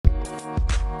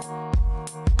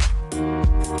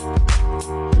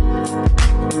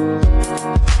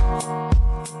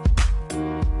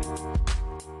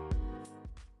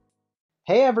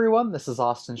Hey everyone, this is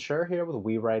Austin Schur here with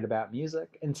We Write About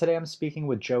Music, and today I'm speaking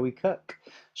with Joey Cook.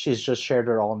 She's just shared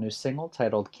her all new single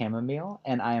titled Chamomile,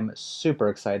 and I am super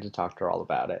excited to talk to her all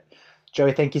about it.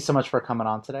 Joey, thank you so much for coming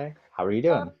on today. How are you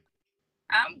doing?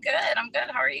 I'm good. I'm good.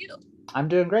 How are you? I'm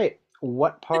doing great.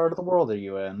 What part of the world are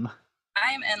you in?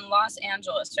 I'm in Los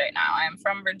Angeles right now. I'm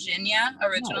from Virginia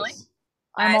originally. Nice.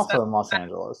 I'm I spent, also in Los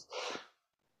Angeles.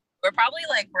 we're probably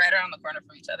like right around the corner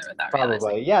from each other without realizing.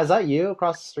 Probably. Yeah, is that you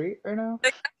across the street right now?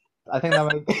 I think that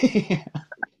might be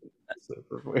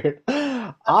super weird.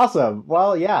 Awesome.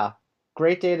 Well, yeah.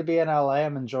 Great day to be in LA.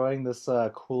 I'm enjoying this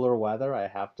cooler weather, I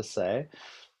have to say.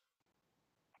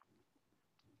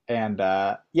 And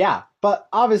yeah, but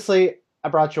obviously I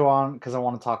brought you on because I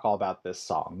want to talk all about this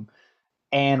song.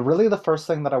 And really the first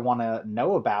thing that I want to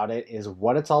know about it is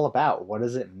what it's all about. What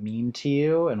does it mean to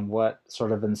you and what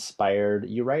sort of inspired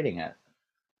you writing it?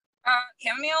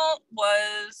 Chamomile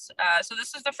was so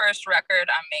this is the first record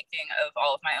I'm making of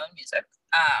all of my own music.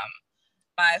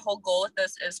 My whole goal with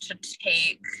this is to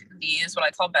take these what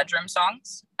I call bedroom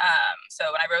songs. So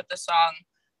when I wrote this song,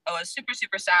 I was super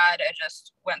super sad. I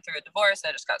just went through a divorce.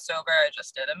 I just got sober. I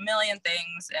just did a million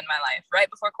things in my life right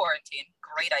before quarantine.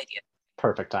 Great idea.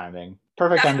 Perfect timing.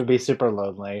 Perfect time to be super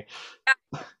lonely.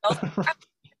 Also, I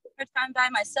had time by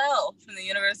myself, and the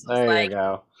universe was There you like,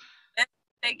 go.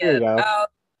 take There you it. go.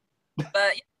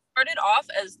 But it started off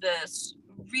as this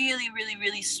really, really,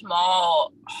 really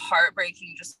small,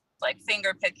 heartbreaking, just like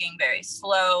finger picking, very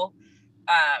slow,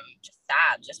 just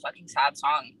sad, just fucking sad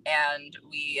song. And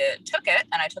we took it,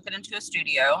 and I took it into a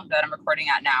studio that I'm recording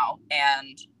at now,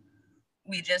 and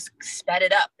we just sped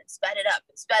it up and sped it up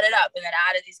and sped it up, and then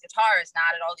added these guitars and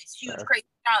added all these huge, Sure. crazy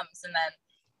drums, and then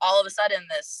all of a sudden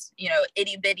this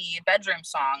itty bitty bedroom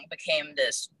song became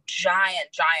this giant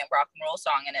giant rock and roll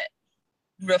song, and it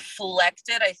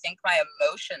reflected, I think, my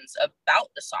emotions about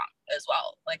the song as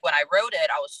well. Like when I wrote it,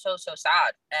 I was so so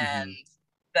sad, and Hmm.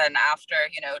 then after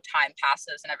time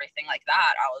passes and everything like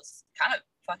that, I was kind of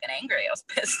fucking angry. I was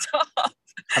pissed off.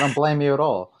 I don't blame you at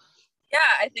all. Yeah,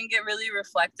 I think it really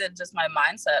reflected just my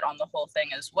mindset on the whole thing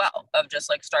as well, of just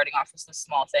like starting off as this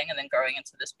small thing and then growing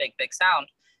into this big big sound.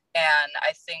 And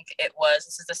I think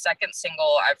this is the second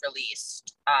single I've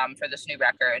released for this new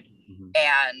record, Mhm.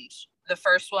 and the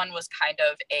first one was kind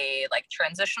of a like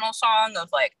transitional song of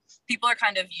like people are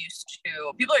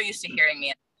used to hearing me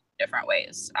in different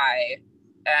ways. I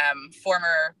am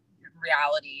former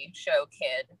reality show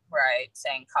kid where I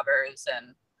sang covers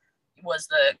and was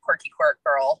the quirky quirk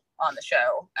girl on the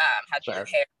show. Had blue Sure.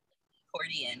 hair,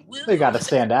 accordion, You got woo, to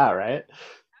stand out, right?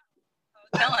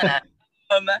 killing it.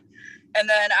 And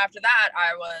then after that,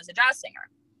 I was a jazz singer.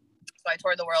 So I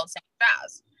toured the world singing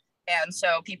jazz. And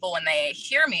so people, when they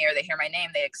hear me or they hear my name,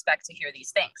 they expect to hear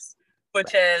these things,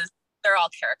 which is they're all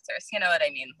characters. You know what I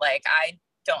mean? Like I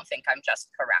don't think I'm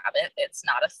Jessica Rabbit. It's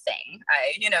not a thing.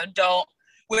 Don't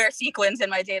wear sequins in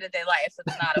my day to day life.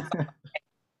 It's not a.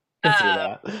 Can see Um,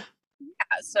 that.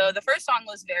 yeah, so the first song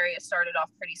was it started off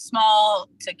pretty small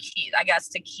to keep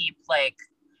like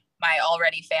my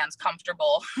already fans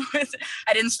comfortable.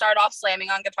 I didn't start off slamming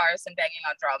on guitars and banging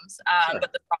on drums, Sure.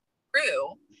 but the song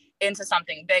grew into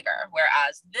something bigger.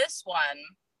 Whereas this one,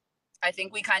 I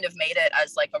think we kind of made it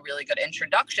as like a really good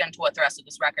introduction to what the rest of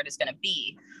this record is going to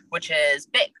be, which is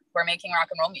big. We're making rock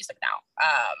and roll music now.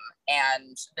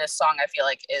 And this song, I feel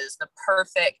like, is the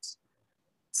perfect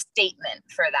statement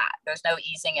for that. There's no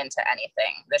easing into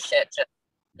anything. The shit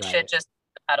Right. just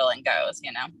pedal and goes.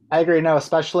 I agree. No,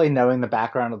 especially knowing the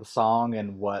background of the song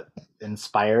and what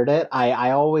inspired it.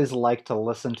 I always like to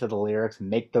listen to the lyrics,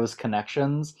 make those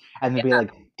connections, and then be Yeah.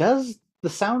 like, does the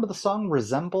sound of the song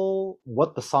resemble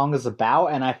what the song is about?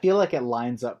 And I feel like it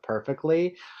lines up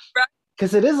perfectly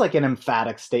because it is like an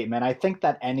emphatic statement. I think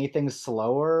that anything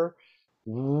slower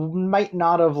might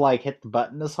not have like hit the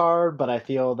button as hard, but I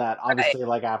feel that Right. obviously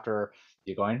like after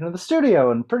you going into the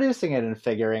studio and producing it and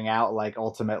figuring out like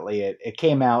ultimately it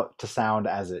came out to sound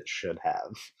as it should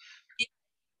have.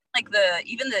 Like the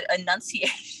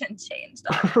enunciation changed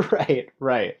on it. Right,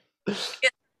 right.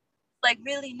 It's like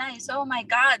really nice. Oh my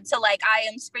god. So like I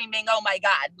am screaming, oh my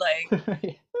god, like with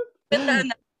the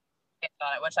enunciation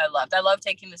on it, which I loved. I love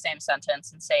taking the same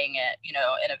sentence and saying it,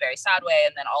 in a very sad way,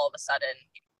 and then all of a sudden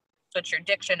switch your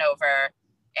diction over.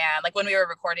 And like when we were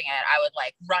recording it, I would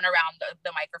like run around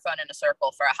the microphone in a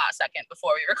circle for a hot second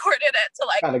before we recorded it to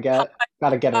like gotta pump get my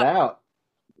gotta get it up out.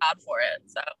 loud for it.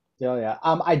 So Yeah, yeah.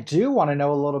 I do want to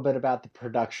know a little bit about the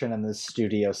production and the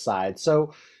studio side.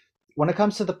 So when it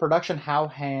comes to the production, how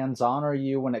hands-on are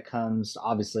you when it comes to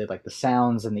obviously like the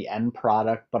sounds and the end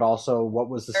product, but also what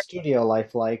was the studio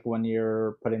life like when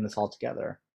you're putting this all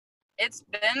together? it's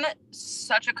been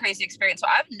such a crazy experience. So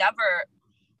I've never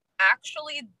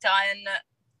actually done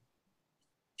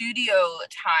studio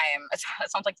time. It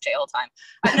sounds like jail time.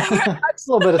 I never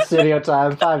A little bit of studio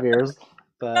time, 5 years,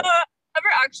 but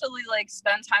never actually like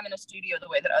spend time in a studio the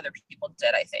way that other people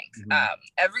did. I think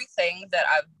everything that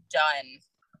I've done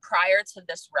prior to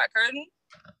this record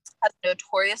has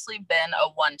notoriously been a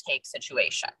one take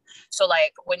situation. So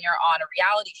like when you're on a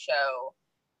reality show,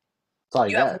 that's all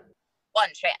you have get. one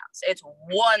chance. It's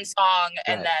one song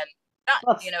and Right. then done.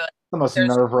 That's You know, the most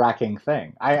there's nerve-wracking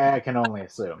thing. I can only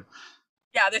assume.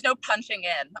 yeah, there's no punching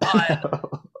in on.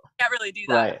 Can't really do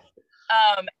that. Right.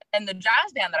 And the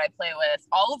jazz band that I play with,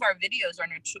 all of our videos are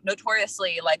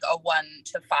notoriously like a 1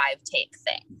 to 5 take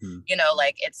thing. You know,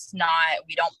 like it's not,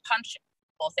 we don't punch it.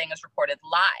 The whole thing is recorded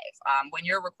live. When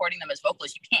you're recording them as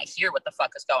vocalists, you can't hear what the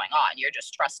fuck is going on. You're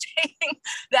just trusting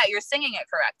that you're singing it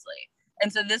correctly.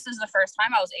 And so this is the first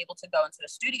time I was able to go into the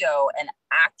studio and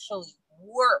actually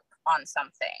work on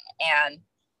something. And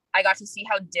I got to see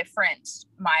how different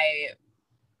my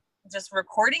just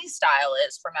recording style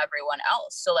is from everyone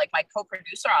else. So like my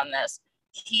co-producer on this,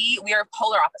 we are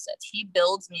polar opposites. He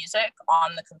builds music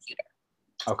on the computer.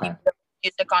 Okay. He builds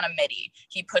music on a MIDI.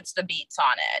 He puts the beats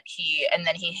on it. And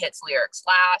then he hits lyrics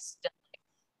last.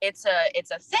 It's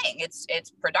a thing.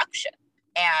 It's production.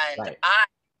 And Right. I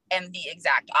am the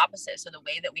exact opposite. So the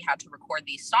way that we had to record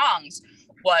these songs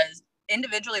was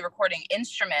individually recording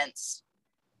instruments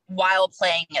while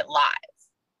playing it live.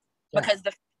 Yeah. Because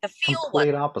the feel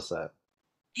complete opposite.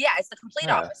 Yeah, it's the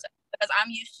complete opposite. Because I'm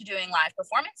used to doing live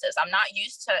performances. I'm not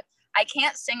used to, I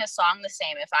can't sing a song the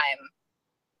same if I'm,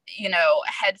 you know,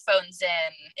 headphones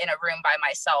in a room by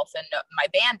myself and my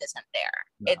band isn't there.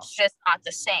 No. It's just not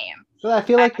the same. So I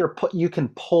feel like you can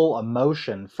pull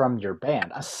emotion from your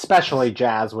band, especially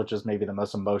jazz, which is maybe the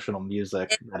most emotional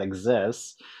music that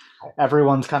exists.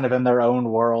 Everyone's kind of in their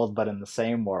own world, but in the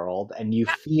same world, and you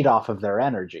feed off of their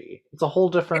energy. It's a whole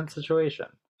different situation.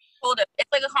 It's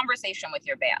like a conversation with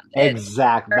your band.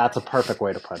 Exactly. That's a perfect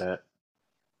way to put it.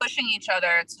 Pushing each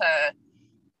other to,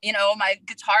 you know, my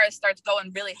guitarist starts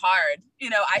going really hard.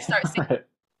 You know, I start singing.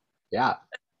 Yeah.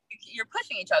 You're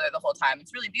pushing each other the whole time.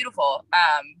 It's really beautiful.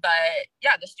 But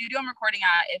yeah, the studio I'm recording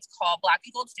at, it's called Black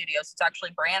and Gold Studios. It's actually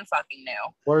brand fucking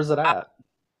new. Where is it at?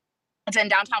 It's in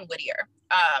downtown Whittier.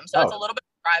 It's a little bit of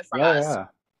a drive from us.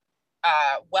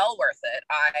 Yeah. Well worth it.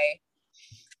 I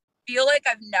feel like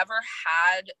I've never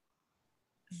had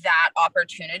that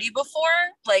opportunity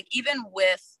before. Like even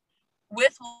with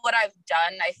what I've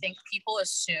done, I think people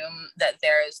assume that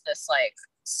there is this like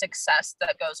success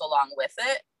that goes along with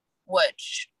it,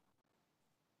 which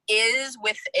is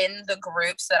within the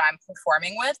groups that I'm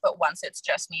performing with. But once it's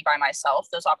just me by myself,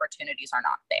 those opportunities are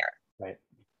not there.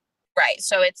 Right.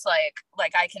 So it's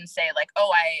like I can say like,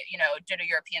 oh, I, you know, did a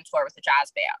European tour with a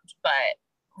jazz band, but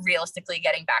realistically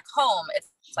getting back home, it's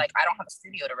like, I don't have a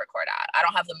studio to record at. I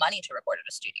don't have the money to record at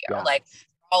a studio. Yeah. Like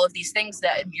all of these things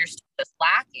that you're just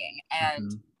lacking.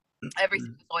 And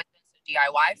everything's always been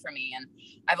so DIY for me. And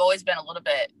I've always been a little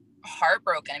bit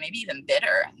heartbroken and maybe even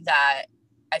bitter that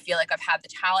I feel like I've had the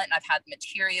talent and I've had the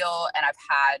material and I've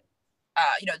had,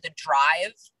 you know, the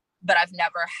drive, but I've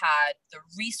never had the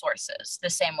resources the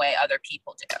same way other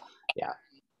people do. Yeah.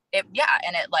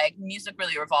 And it like music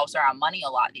really revolves around money a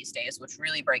lot these days, which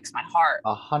really breaks my heart.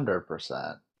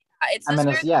 100%.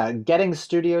 It's getting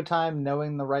studio time,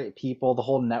 knowing the right people, the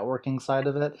whole networking side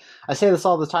of it. I say this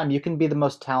all the time. You can be the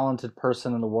most talented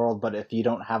person in the world, but if you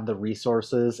don't have the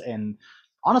resources and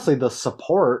honestly the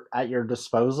support at your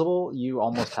disposal, you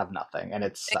almost have nothing, and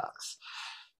it sucks.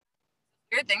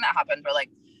 Weird thing that happened where like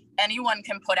anyone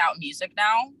can put out music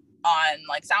now on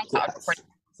like SoundCloud. Yes,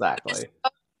 exactly. It's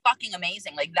so fucking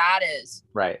amazing. Like that is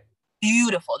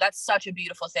beautiful. That's such a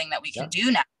beautiful thing that we can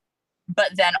do now.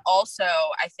 But then also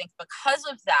I think because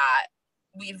of that,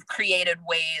 we've created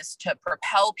ways to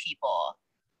propel people,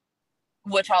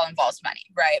 which all involves money,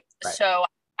 right? So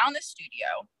I found the studio.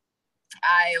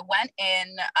 I went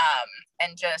in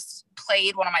and just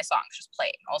played one of my songs, just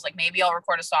played. I was like, maybe I'll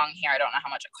record a song here. I don't know how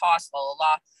much it costs, blah, blah,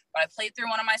 blah. But I played through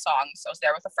one of my songs. I was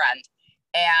there with a friend.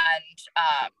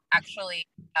 And actually,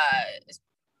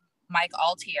 Mike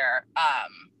Altier,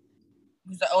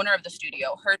 who's the owner of the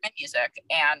studio, heard my music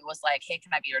and was like, hey,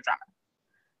 can I be your drummer?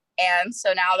 And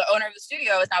so now the owner of the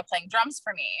studio is now playing drums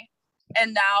for me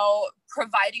and now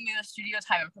providing me with studio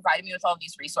time and providing me with all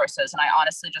these resources. And I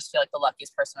honestly just feel like the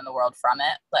luckiest person in the world from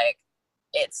it. Like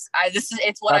it's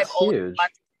what I've always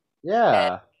wanted.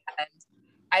 Yeah. And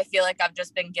I feel like I've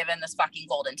just been given this fucking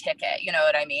golden ticket. You know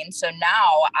what I mean? So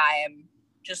now I'm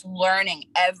just learning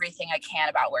everything I can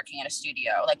about working in a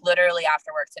studio. Like literally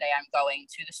after work today, I'm going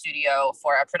to the studio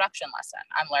for a production lesson.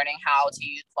 I'm learning how to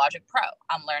use Logic Pro.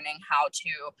 I'm learning how to,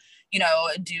 you know,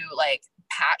 do like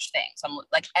patch things. I'm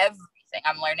like everything.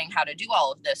 I'm learning how to do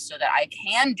all of this so that I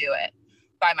can do it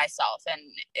by myself. And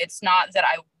it's not that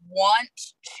I want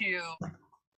to,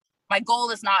 my goal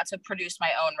is not to produce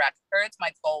my own records.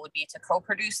 My goal would be to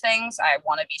co-produce things. I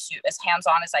want to be as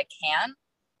hands-on as I can.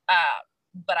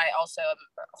 But I also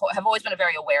have always been a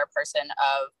very aware person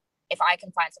of, if I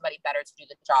can find somebody better to do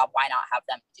the job, why not have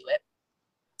them do it?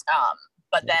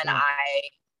 But then I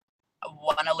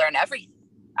want to learn everything.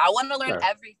 I want to learn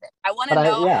everything. I want to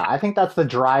know. I think that's the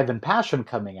drive and passion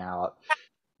coming out.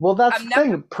 Well, that's the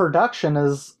thing. Production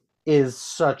is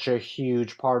such a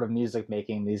huge part of music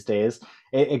making these days.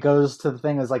 It goes to the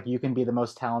thing is like, you can be the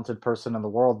most talented person in the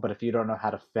world, but if you don't know how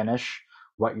to finish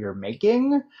what you're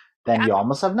making, then you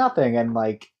almost have nothing. And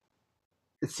like,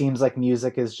 it seems like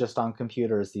music is just on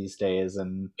computers these days,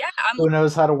 and who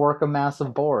knows how to work a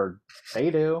massive board? They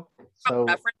do. So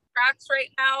reference tracks right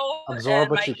now. Absorb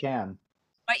what you can.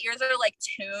 My ears are like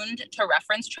tuned to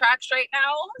reference tracks right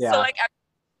now. Yeah. So like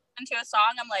into a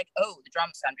song, I'm like, oh, the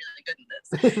drums sound really good in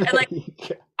this. And like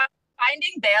I'm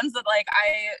finding bands that like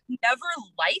I never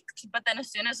liked, but then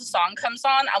as soon as the song comes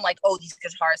on, I'm like, oh, these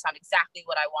guitars sound exactly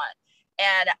what I want.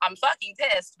 And I'm fucking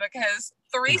pissed because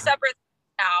 3 separate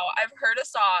now I've heard a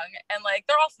song and like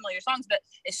they're all familiar songs, but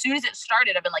as soon as it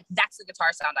started, I've been like, that's the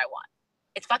guitar sound I want.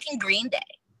 It's fucking Green Day.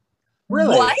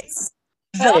 Really? What?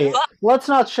 Hey, let's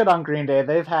not shit on Green Day.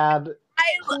 They've had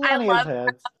plenty of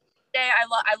hits.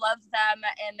 I love them.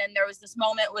 And then there was this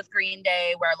moment with Green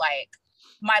Day where like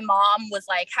my mom was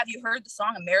like, have you heard the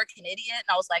song American Idiot? And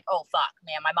I was like, oh fuck,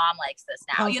 man, my mom likes this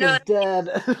now. Punk is dead.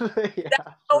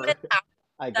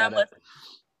 I get it.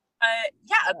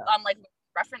 On like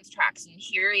reference tracks and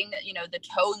hearing, you know, the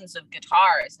tones of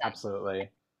guitars. Absolutely.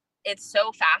 It's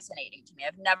so fascinating to me.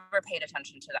 I've never paid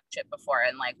attention to that shit before.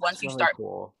 And like once you start,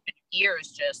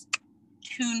 ears just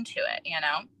tune to it, you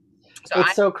know? So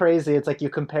it's so crazy. It's like you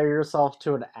compare yourself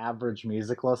to an average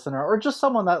music listener or just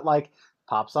someone that like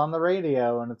pops on the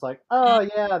radio and it's like, oh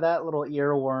yeah, that little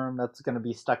earworm that's going to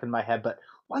be stuck in my head. But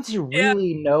once you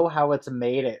really know how it's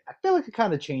made, I feel like it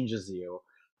kind of changes you.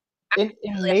 In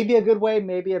maybe a good way,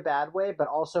 maybe a bad way, but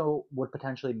also would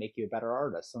potentially make you a better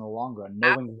artist in the long run,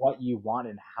 knowing what you want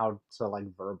and how to like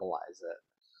verbalize it.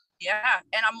 Yeah,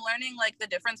 and I'm learning like the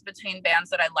difference between bands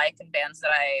that I like and bands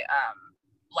that I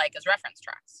like as reference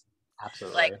tracks.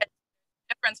 Absolutely. Like the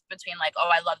difference between like, oh,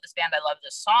 I love this band, I love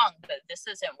this song, but this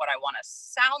isn't what I want to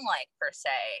sound like per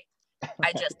se.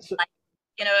 I just like,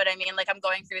 you know what I mean? Like I'm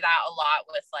going through that a lot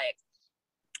with like,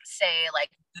 say like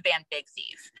the band Big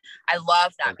Thief. I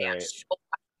love that band so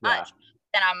much.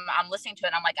 Then I'm listening to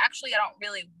it and I'm like, actually I don't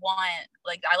really want,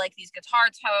 like, I like these guitar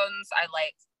tones, I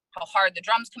like how hard the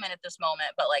drums come in at this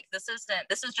moment, but like this is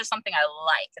just something I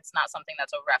like. It's not something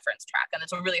that's a reference track, and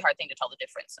it's a really hard thing to tell the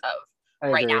difference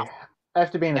of right now. I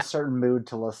have to be in a certain mood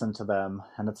to listen to them,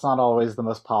 and it's not always the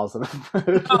most positive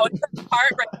mood. Oh, it's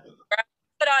hard.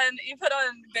 You put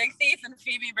on Big Thief and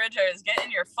Phoebe Bridgers, get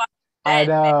in your fucking I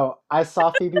know. I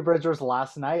saw Phoebe Bridgers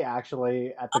last night,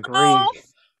 actually, at the Greek,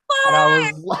 and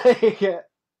I was like,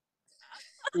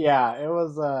 yeah, it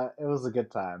was a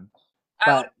good time.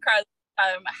 I would cry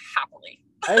happily.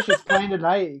 Hey, she's playing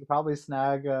tonight. You can probably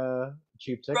snag a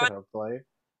cheap ticket, hopefully.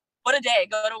 What a day.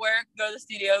 Go to work, go to the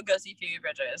studio, go see Phoebe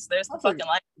Bridgers. There's the fucking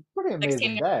life. Pretty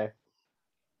amazing day.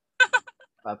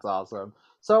 That's awesome.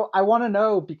 So I want to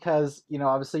know, because, you know,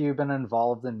 obviously you've been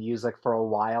involved in music for a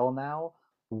while now.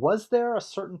 Was there a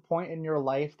certain point in your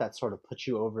life that sort of put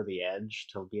you over the edge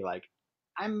to be like,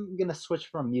 I'm going to switch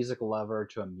from a music lover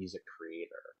to a music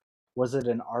creator? Was it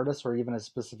an artist or even a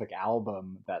specific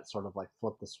album that sort of like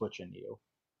flipped the switch in you?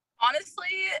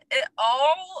 Honestly,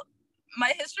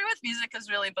 my history with music is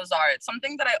really bizarre. It's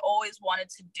something that I always wanted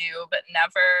to do, but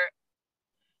never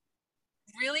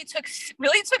really took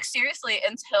seriously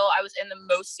until I was in the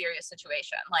most serious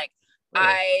situation. Like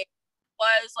I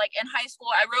was like in high school,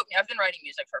 I've been writing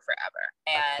music for forever,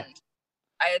 and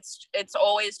it's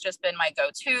always just been my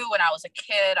go-to. When I was a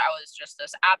kid, I was just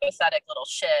this apathetic little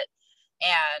shit.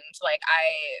 And like I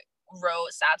wrote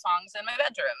sad songs in my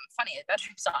bedroom, funny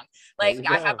bedroom song. Like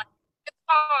I had my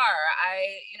guitar.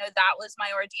 That was my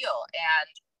ordeal.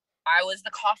 And I was the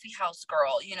coffee house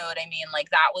girl, you know what I mean? Like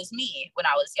that was me when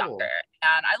I was younger.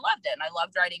 And I loved it. And I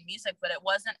loved writing music, but it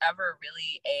wasn't ever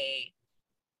really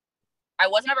I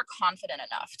wasn't ever confident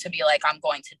enough to be like, I'm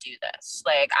going to do this.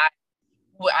 Like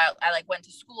I like went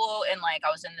to school and like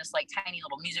I was in this like tiny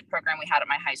little music program we had at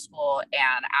my high school,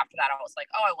 and after that I was like,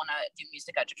 oh, I want to do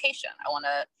music education. I want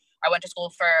to I went to school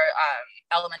for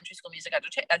elementary school music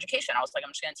education. I was like,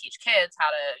 I'm just going to teach kids how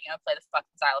to, play the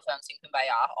fucking xylophone, sing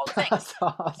Kumbaya, all the things. That's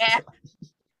awesome. And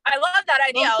I love that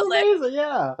idea. That's I was amazing, like,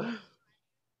 yeah.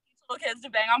 Little kids to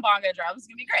bang on bongo drums. It's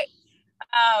going to be great.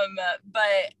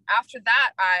 But after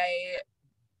that, I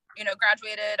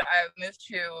graduated. I moved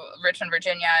to Richmond,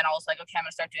 Virginia, and I was like, okay, I'm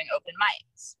going to start doing open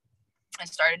mics. I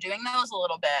started doing those a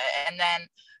little bit. And then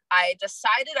I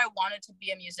decided I wanted to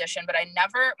be a musician, but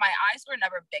my eyes were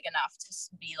never big enough to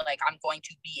be like, I'm going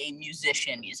to be a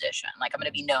musician. Like, I'm going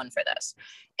to be known for this.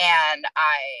 And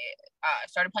I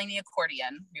started playing the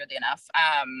accordion, weirdly enough.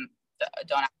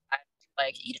 Don't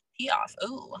like eat a pee off.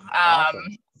 Ooh,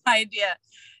 awesome. Idea.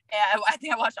 And I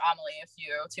think I watched Amelie a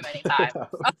few too many times.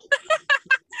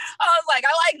 I was like,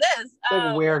 I like this.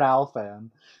 Big Weird Al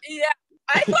fan. Yeah,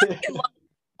 I fucking love it.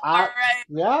 All right.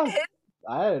 Yeah,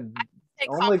 I had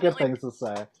only good things to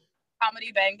say.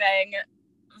 Comedy Bang Bang,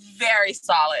 very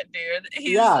solid, dude.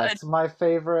 It's my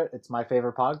favorite. It's my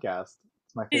favorite podcast.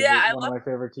 It's my favorite. Yeah, one of my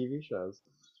favorite TV shows.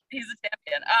 He's a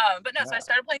champion. But no, so I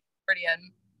started playing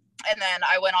accordion, and then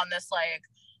I went on this like,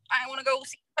 I want to go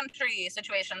see country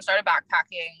situation. Started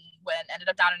backpacking. Ended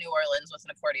up down in New Orleans with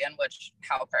an accordion, which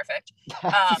how perfect.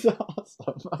 That's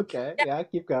awesome. Okay, yeah,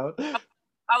 keep going.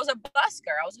 I was a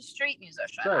busker. I was a street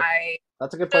musician. Sure.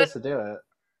 That's a good place to do it.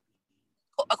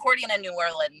 Accordion in New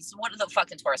Orleans. What do the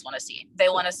fucking tourists want to see? They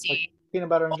want to see like peanut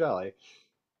butter and jelly.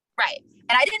 Right.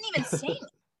 And I didn't even sing when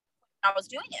I was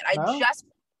doing it. I just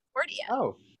played accordion.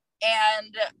 Oh.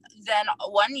 And then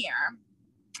one year,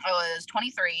 I was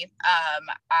 23.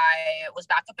 I was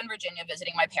back up in Virginia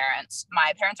visiting my parents.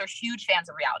 My parents are huge fans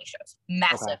of reality shows.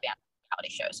 Massive fans of reality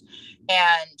shows.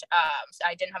 And so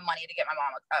I didn't have money to get my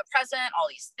mom a present, all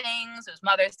these things. It was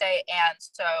Mother's Day. And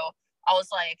so I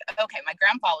was like, okay, my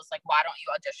grandpa was like, why don't you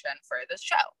audition for this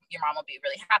show? Your mom will be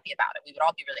really happy about it. We would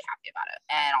all be really happy about it.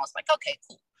 And I was like, okay,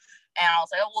 cool. And I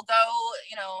was like, oh, we'll go,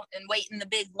 and wait in the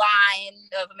big line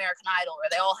of American Idol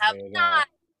where they all have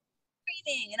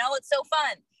screaming, it's so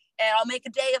fun. And I'll make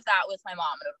a day of that with my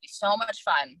mom, and it'll be so much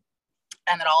fun.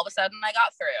 And then all of a sudden I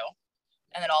got through.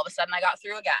 And then all of a sudden I got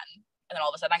through again. And then all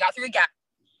of a sudden I got through again.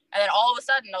 And then all of a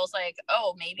sudden I was like,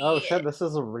 oh, maybe. Oh, shit, this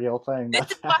is a real thing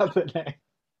that's happening.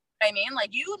 I mean, like,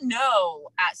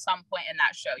 at some point in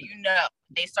that show,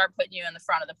 they start putting you in the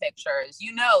front of the pictures.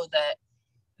 That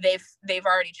they've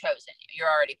already chosen you. You're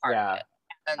already part of it.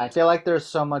 And I feel like there's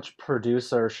so much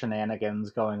producer shenanigans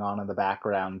going on in the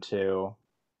background too.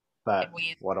 But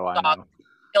what do I know?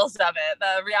 Feels of it.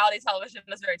 The reality television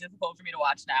is very difficult for me to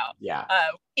watch now. Yeah.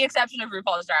 The exception of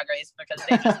RuPaul's Drag Race, because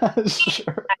they just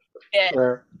sure.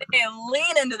 They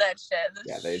lean into that shit.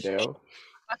 Yeah, they do.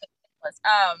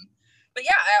 But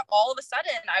yeah, all of a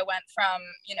sudden I went from,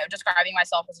 describing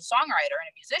myself as a songwriter and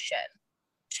a musician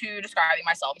to describing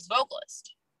myself as a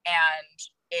vocalist. And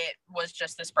it was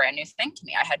just this brand new thing to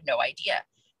me. I had no idea.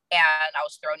 And I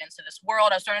was thrown into this world.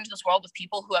 I was thrown into this world with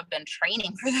people who have been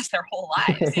training for this their whole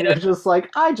lives. You're just like,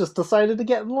 I just decided to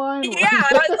get in line. Yeah, I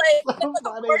was like, so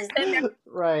the worst thing.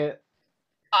 Right.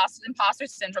 Imposter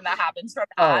syndrome that happens from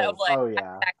that. I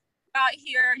got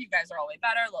here. You guys are all way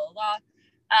better. La la la.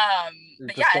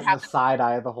 But yeah, it happened. The side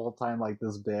eye the whole time, like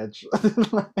this bitch.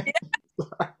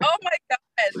 Oh my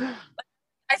god!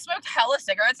 I smoked hella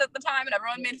cigarettes at the time, and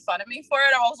everyone made fun of me for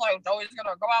it. I was like, "Oh, he's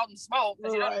gonna go out and smoke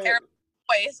because you don't care about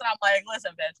your voice." And I'm like,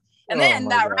 "Listen, bitch." And then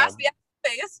that raspy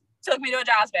face took me to a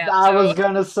jazz band. I was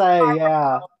gonna say,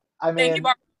 yeah. I mean,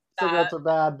 cigarettes are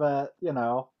bad, but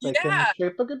they can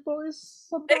shape a good voice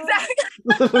sometimes.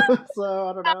 Exactly. So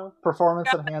I don't know, performance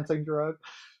enhancing drug.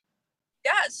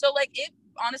 Yeah, so like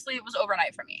honestly, it was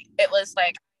overnight for me. It was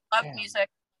like, I loved music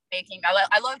making.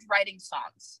 I loved writing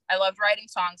songs. And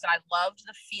I loved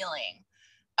the feeling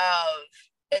of,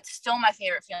 it's still my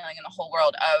favorite feeling in the whole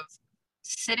world, of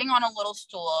sitting on a little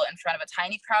stool in front of a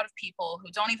tiny crowd of people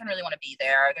who don't even really want to be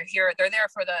there. They're there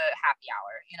for the happy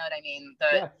hour. You know what I mean?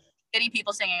 The shitty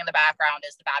people singing in the background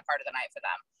is the bad part of the night for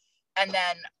them. And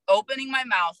then opening my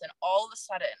mouth, and all of a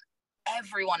sudden,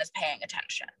 everyone is paying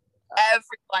attention.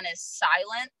 Everyone is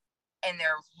silent, and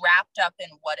they're wrapped up in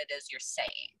what it is you're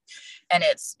saying. And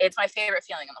it's my favorite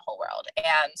feeling in the whole world.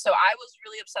 And so I was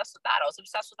really obsessed with that. I was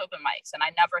obsessed with open mics, and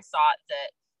I never thought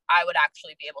that I would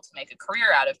actually be able to make a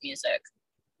career out of music.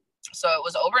 So it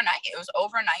was overnight. It was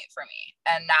overnight for me.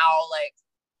 And now, like,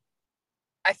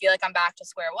 I feel like I'm back to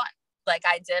square one. Like,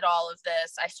 I did all of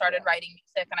this. I started writing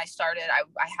music, and I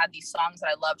had these songs that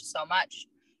I loved so much.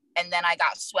 And then I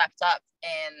got swept up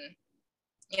in,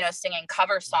 singing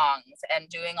cover songs and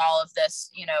doing all of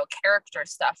this, character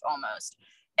stuff almost.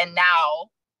 And now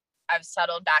I've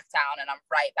settled back down, and I'm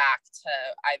right back to,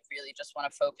 I really just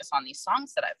want to focus on these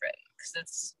songs that I've written,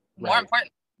 because more Right.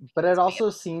 important But it to be also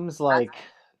seems like,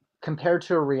 present. compared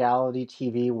to a reality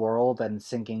TV world and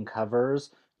singing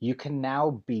covers, you can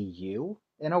now be you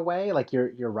in a way. Like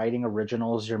you're writing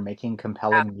originals, you're making Yeah.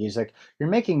 compelling music, you're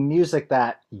making music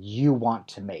that you want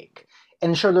to make.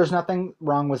 And sure, there's nothing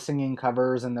wrong with singing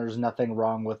covers, and there's nothing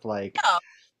wrong with like,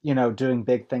 No, doing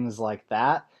big things like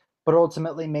that. But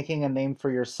ultimately, making a name for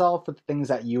yourself with things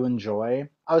that you enjoy.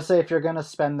 I would say if you're gonna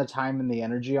spend the time and the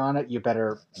energy on it, you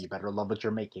better love what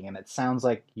you're making, and it sounds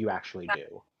like you actually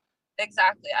do.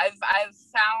 exactly. I've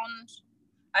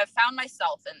found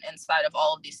myself inside of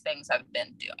all of these things I've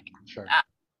been doing. Sure. Uh,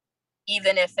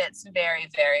 Even if it's very,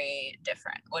 very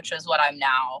different, which is what I'm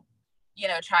now,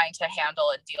 trying to handle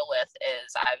and deal with.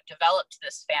 Is I've developed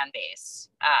this fan base,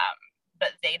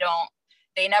 but they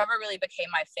never really became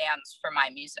my fans for my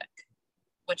music,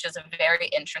 which is a very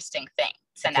interesting thing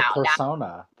to It's a now.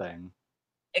 persona thing.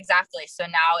 Exactly. So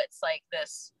now it's like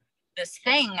this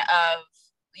thing of,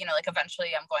 like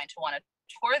eventually I'm going to want to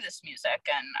tour this music,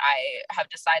 and I have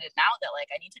decided now that like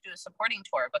I need to do a supporting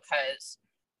tour, because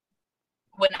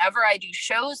whenever I do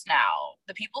shows now,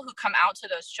 the people who come out to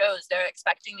those shows, they're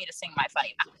expecting me to sing My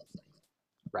Funny Valentine.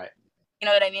 Right. You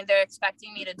know what I mean? They're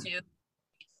expecting me to do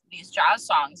these jazz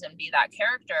songs and be that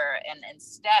character, and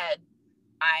instead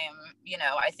I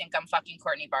think I'm fucking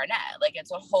Courtney Barnett. Like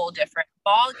it's a whole different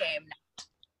ball game now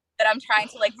that I'm trying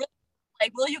to like, really,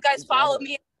 like, will you guys follow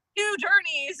me? New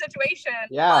journey situation,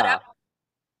 Yeah. whatever.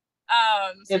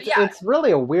 So It's yeah, it's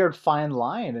really a weird fine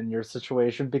line in your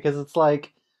situation because it's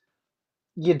like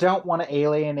you don't want to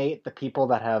alienate the people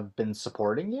that have been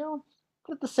supporting you.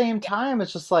 But at the same yeah, time,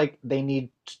 it's just like they need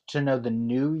to know the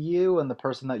new you and the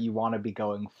person that you want to be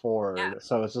going yeah. forward.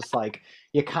 So it's just like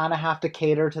you kind of have to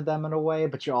cater to them in a way,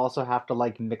 but you also have to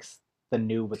like mix the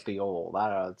new with the old. I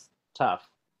don't know, it's tough.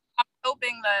 I'm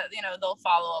hoping that they'll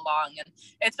follow along, and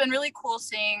it's been really cool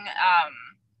seeing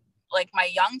like my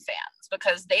young fans,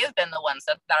 because they have been the ones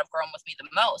that have grown with me the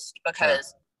most, Sure.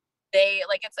 because they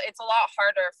like it's a lot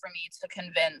harder for me to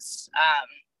convince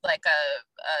like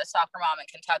a soccer mom in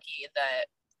Kentucky that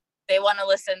they want to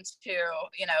listen to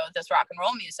this rock and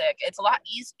roll music. It's a lot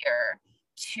easier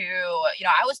to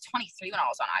I was 23 when I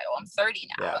was on Idol. I'm 30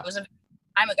 now. Yeah. It was a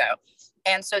time ago.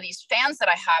 And so these fans that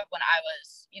I had when I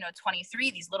was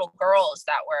 23, these little girls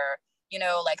that were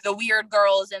like the weird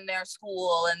girls in their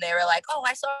school, and they were like, oh,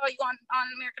 I saw you on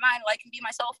American Idol, I can be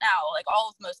myself now, like all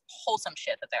of the most wholesome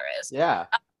shit that there is. Yeah.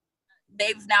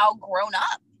 They've now grown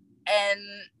up, and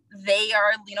they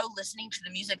are listening to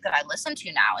the music that I listen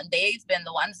to now, and they've been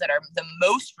the ones that are the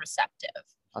most receptive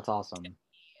That's awesome.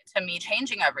 to me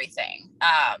changing everything.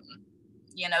 The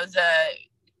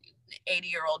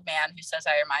 80-year-old man who says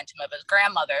I remind him of his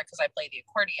grandmother because I play the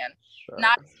accordion. Sure.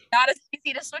 Not as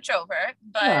easy to switch over,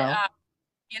 but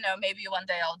No. maybe one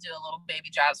day I'll do a little baby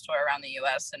jazz tour around the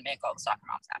U.S. and make all the soccer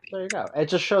moms happy. There you go. It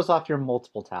just shows off your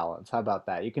multiple talents. How about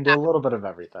that? You can do a little bit of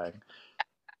everything.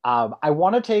 I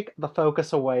want to take the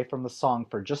focus away from the song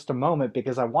for just a moment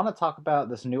because I want to talk about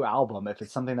this new album if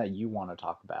it's something that you want to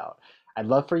talk about. I'd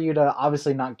love for you to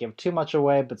obviously not give too much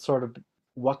away, but sort of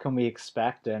what can we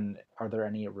expect and are there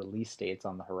any release dates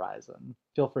on the horizon?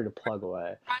 Feel free to plug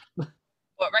away.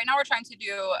 But right now we're trying to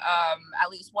do at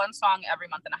least one song every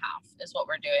month and a half is what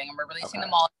we're doing, and we're releasing Okay.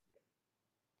 them all.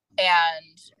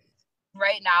 And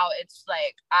right now it's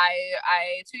like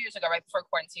I 2 years ago, right before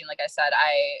quarantine, like I said,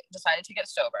 I decided to get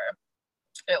sober.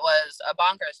 It was a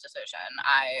bonkers decision.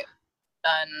 I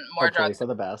done more Hopefully drugs. for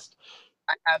the best.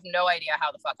 I have no idea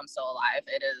how the fuck I'm still alive.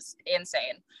 It is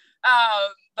insane. Hey,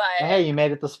 But you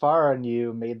made it this far and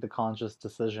you made the conscious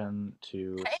decision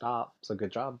to hey, stop. So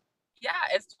good job. yeah,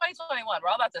 it's 2021. We're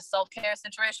all about this self-care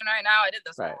situation right now. I did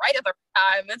this Right. right at the right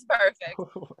time. It's perfect.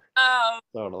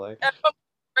 Totally.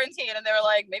 Quarantine, and they were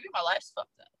like, maybe my life's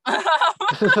fucked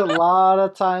up. A lot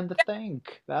of time to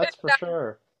think. That's for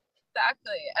sure.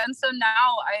 Exactly. And so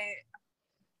now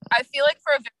I feel like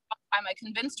for a very long time I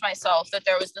convinced myself that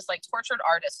there was this like tortured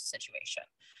artist situation,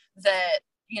 that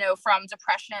from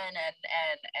depression and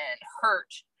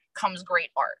hurt comes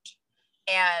great art.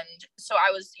 And so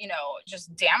I was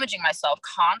just damaging myself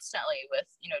constantly with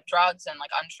drugs and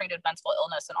like untreated mental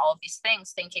illness and all of these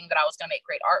things, thinking that I was going to make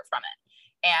great art from it.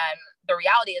 And the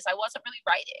reality is I wasn't really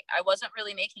writing. I wasn't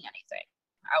really making anything.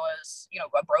 I was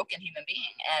a broken human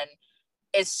being. And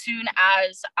as soon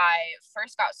as I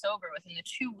first got sober, within the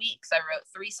 2 weeks, I wrote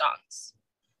 3 songs.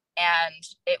 And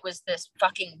it was this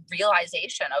fucking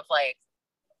realization of like,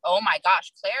 oh my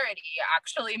gosh, clarity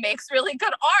actually makes really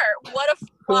good art. What a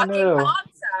Who fucking knew?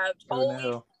 concept. Who Holy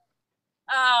knew?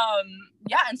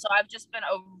 yeah, and so I've just been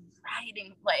a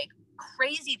writing like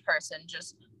crazy person,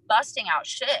 just busting out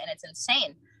shit, and it's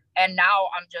insane. And now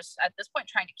I'm just at this point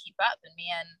trying to keep up. And me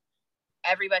and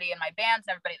everybody in my bands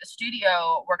and everybody at the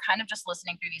studio, we're kind of just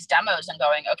listening through these demos and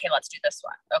going, okay, let's do this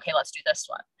one. Okay, let's do this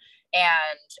one.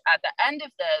 And at the end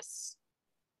of this,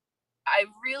 I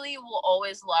really will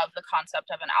always love the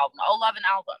concept of an album. I'll love an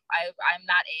album. I'm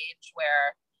that age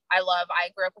where I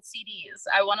grew up with CDs.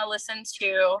 I want to listen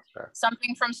to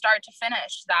something from start to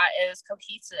finish that is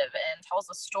cohesive and tells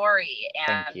a story.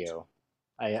 And thank you.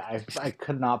 I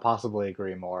could not possibly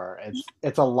agree more.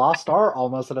 It's a lost art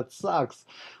almost, and it sucks.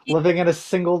 Living in a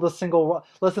single to single.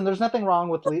 Listen, there's nothing wrong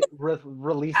with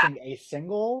releasing a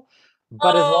single,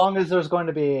 but as long as there's going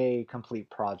to be a complete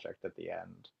project at the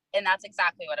end. And that's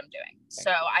exactly what I'm doing.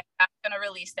 So I'm not going to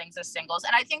release things as singles.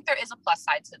 And I think there is a plus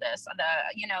side to this.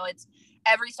 It's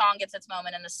every song gets its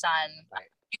moment in the sun. Right.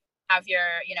 You have your,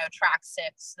 track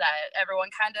 6 that everyone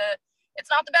kind of, it's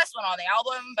not the best one on the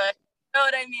album, but you know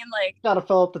what I mean? Like, gotta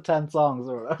fill up the 10 songs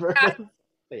or whatever.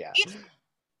 Yeah.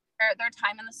 Their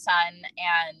time in the sun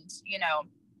and,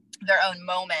 their own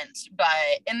moment.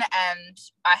 But in the end,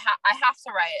 I have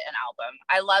to write an album.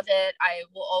 I love it. I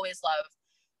will always love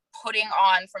putting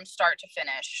on from start to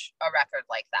finish a record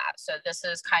like that. So this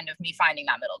is kind of me finding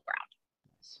that middle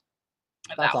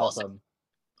ground. That's awesome.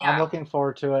 Yeah. I'm looking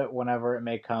forward to it whenever it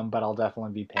may come, but I'll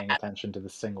definitely be paying attention to the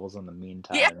singles in the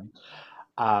meantime.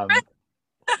 Yeah.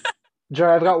 Joy,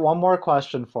 I've got one more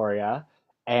question for you.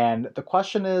 And the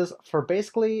question is for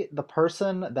basically the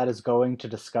person that is going to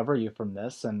discover you from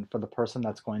this and for the person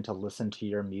that's going to listen to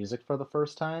your music for the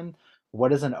first time,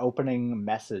 what is an opening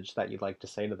message that you'd like to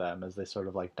say to them as they sort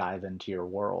of like dive into your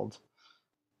world?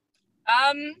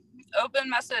 Open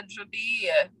message would be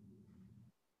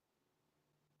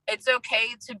it's okay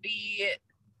to be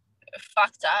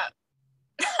fucked up.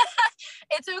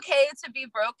 It's okay to be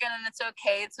broken, and it's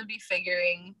okay to be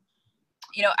figuring,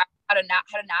 how to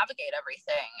navigate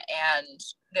everything. And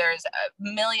there's a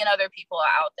million other people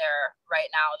out there right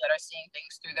now that are seeing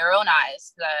things through their own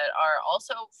eyes that are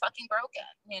also fucking broken,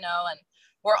 and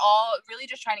we're all really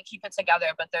just trying to keep it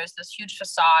together. But there's this huge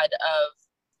facade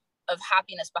of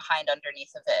happiness behind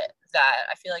underneath of it that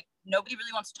I feel like nobody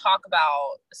really wants to talk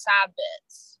about the sad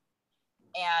bits.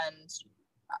 And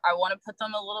I want to put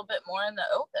them a little bit more in the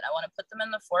open. I want to put them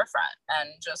in the forefront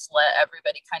and just let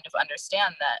everybody kind of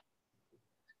understand that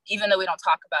even though we don't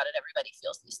talk about it, everybody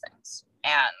feels these things.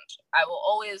 And I will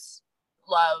always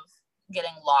love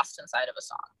getting lost inside of a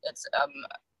song. It's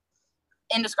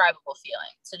indescribable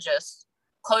feeling to just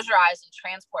close your eyes and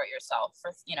transport yourself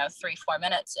for 3-4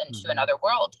 minutes into another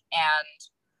world. And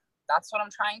that's what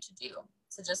I'm trying to do,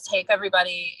 to just take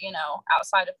everybody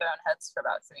outside of their own heads for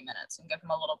about 3 minutes and give them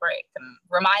a little break and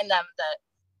remind them that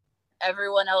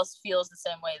everyone else feels the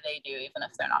same way they do, even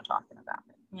if they're not talking about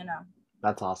it.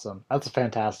 That's awesome. That's a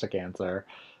fantastic answer.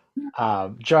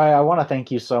 Joy, I want to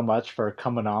thank you so much for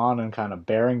coming on and kind of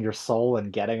bearing your soul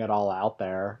and getting it all out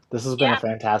there. This has been a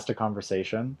fantastic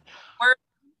conversation.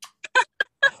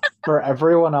 For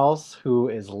everyone else who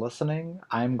is listening,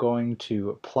 I'm going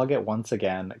to plug it once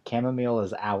again. Chamomile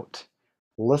is out.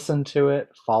 Listen to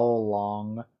it, follow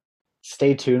along,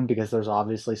 stay tuned because there's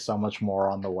obviously so much more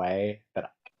on the way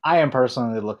that I am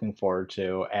personally looking forward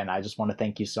to. And I just want to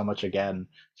thank you so much again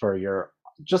for your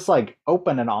just like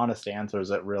open and honest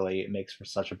answers. It really makes for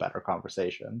such a better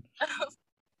conversation.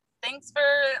 Thanks for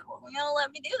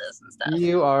letting me do this and stuff.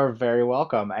 You are very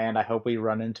welcome, and I hope we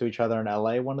run into each other in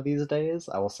LA one of these days.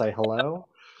 I will say hello.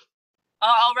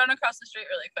 I'll run across the street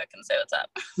really quick and say what's up.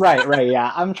 Right,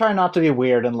 yeah. I'm trying not to be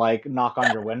weird and like knock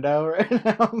on your window right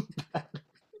now.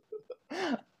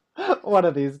 One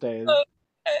of these days.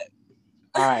 Okay.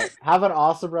 All right. Have an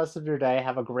awesome rest of your day.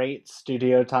 Have a great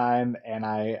studio time, and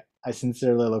I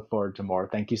sincerely look forward to more.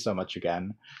 Thank you so much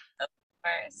again. Of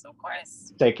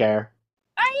course. Take care.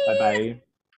 Bye. Bye-bye.